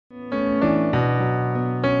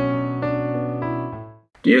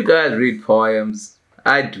Do you guys read poems?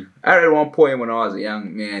 I do. I read one poem when I was a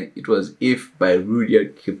young man. It was If by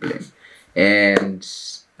Rudyard Kipling. And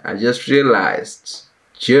I just realized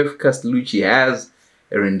Geoff Castellucci has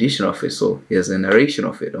a rendition of it. So he has a narration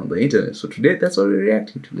of it on the internet. So today that's what we're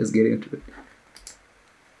reacting to. Let's get into it.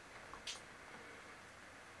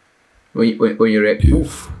 When you react,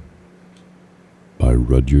 If by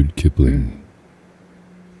Rudyard Kipling.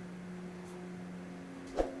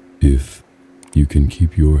 If you can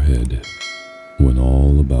keep your head when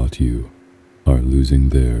all about you are losing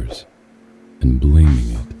theirs and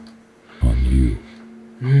blaming it on you.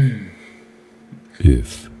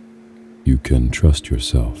 If you can trust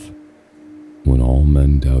yourself when all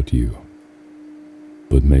men doubt you,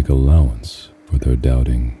 but make allowance for their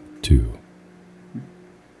doubting too.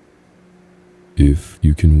 If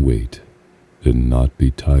you can wait and not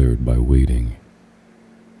be tired by waiting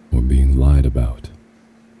or being lied about,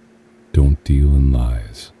 don't deal in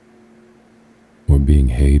lies, or being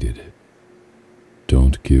hated,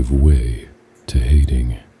 don't give way to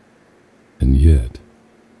hating, and yet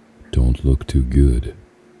don't look too good,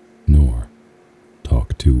 nor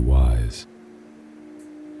talk too wise.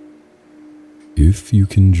 If you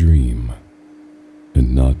can dream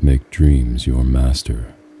and not make dreams your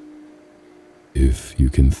master, if you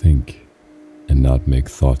can think and not make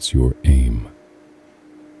thoughts your aim,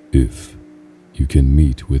 if you can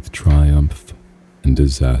meet with triumph and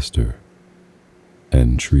disaster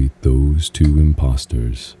and treat those two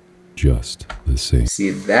impostors just the same.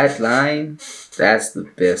 see that line? That's the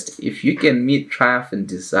best. If you can meet triumph and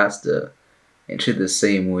disaster and treat the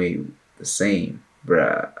same way, the same,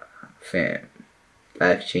 bruh, fam,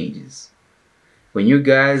 life changes. When you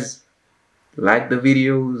guys like the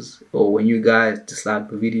videos or when you guys dislike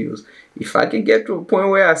the videos, if I can get to a point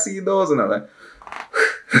where I see those and I'm like,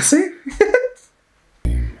 that's it.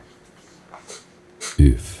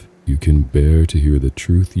 If you can bear to hear the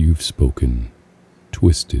truth you've spoken,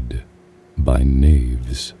 twisted by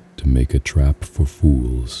knaves to make a trap for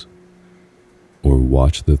fools, or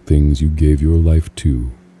watch the things you gave your life to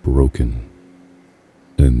broken,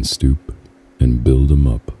 and stoop and build 'em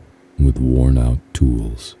up with worn-out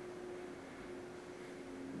tools.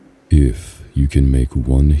 If you can make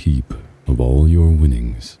one heap of all your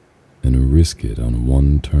winnings and risk it on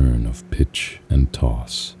one turn of pitch and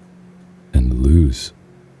toss, and lose,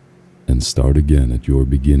 and start again at your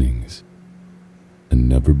beginnings, and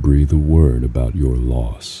never breathe a word about your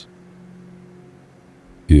loss.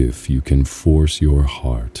 If you can force your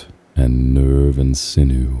heart and nerve and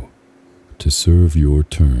sinew to serve your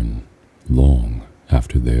turn long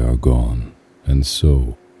after they are gone, and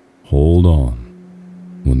so hold on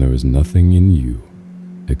when there is nothing in you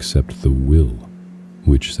except the will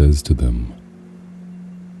which says to them,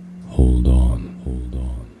 hold on, hold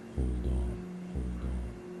on, hold on, hold on.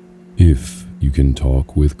 If you can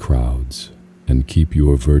talk with crowds and keep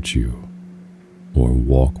your virtue, or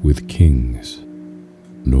walk with kings,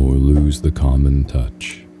 nor lose the common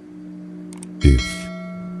touch, if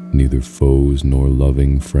neither foes nor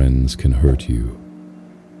loving friends can hurt you,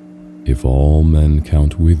 if all men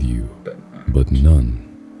count with you, but none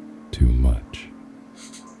too much,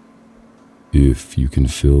 if you can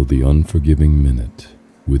fill the unforgiving minute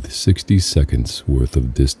with 60 seconds worth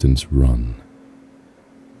of distance run,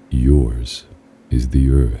 yours is the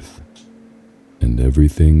earth and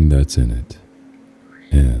everything that's in it,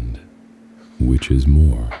 and which is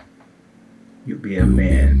more, You be a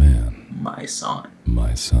man, my son.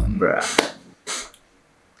 My son. Bruh.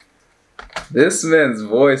 This man's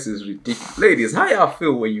voice is ridiculous. Ladies, how y'all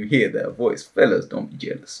feel when you hear that voice? Fellas, don't be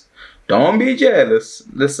jealous. Don't be jealous.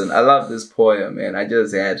 Listen, I love this poem, man. I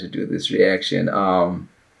just had to do this reaction.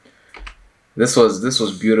 This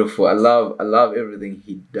was beautiful. I love everything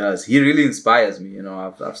he does. He really inspires me. You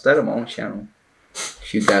know, I've started my own channel.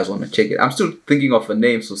 If you guys want to check it, I'm still thinking of a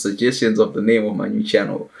name. So suggestions of the name of my new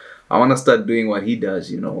channel. I want to start doing what he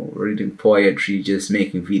does, you know, reading poetry, just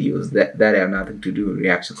making videos that have nothing to do with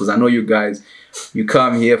reaction. Because I know you guys, you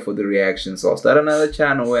come here for the reaction. So I'll start another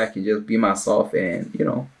channel where I can just be myself and, you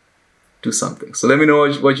know, do something. So let me know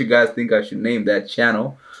what you guys think I should name that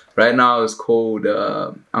channel. Right now it's called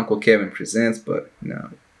Uncle Kevin Presents, but no,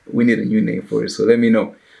 we need a new name for it. So let me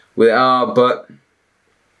know. But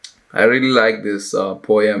I really like this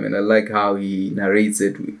poem, and I like how he narrates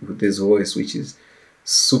it with his voice, which is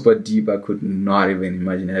super deep. I could not even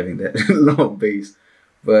imagine having that long bass.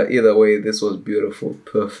 But either way, this was beautiful,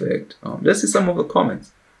 perfect. Let's see some of the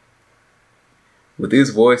comments. With his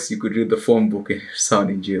voice, you could read the phone book and sound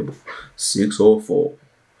enjoyable.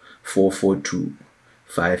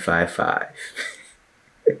 604-442-555.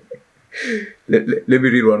 Let me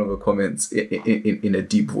read one of the comments in a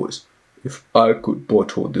deep voice. If I could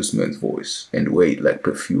bottle this man's voice and wear it like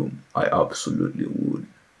perfume, I absolutely would.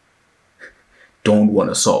 Don't want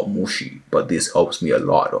to sound mushy, but this helps me a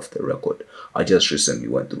lot off the record. I just recently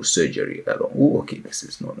went through surgery alone. Oh, okay, this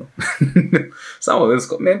is no. Some of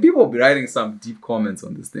this, man, people will be writing some deep comments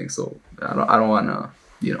on this thing, so I don't wanna,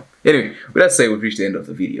 you know. Anyway, with that said, we've reached the end of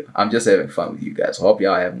the video. I'm just having fun with you guys. I hope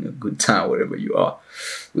y'all having a good time wherever you are.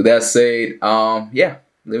 With that said, yeah,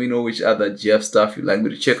 let me know which other Geoff stuff you'd like me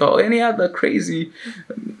to check out, or any other crazy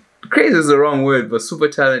is the wrong word, but super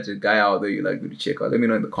talented guy out there you'd like me to check out. Let me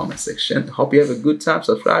know in the comment section. Hope you have a good time.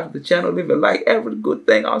 Subscribe to the channel, leave a like, every good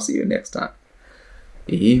thing. I'll see you next time.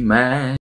 Amen.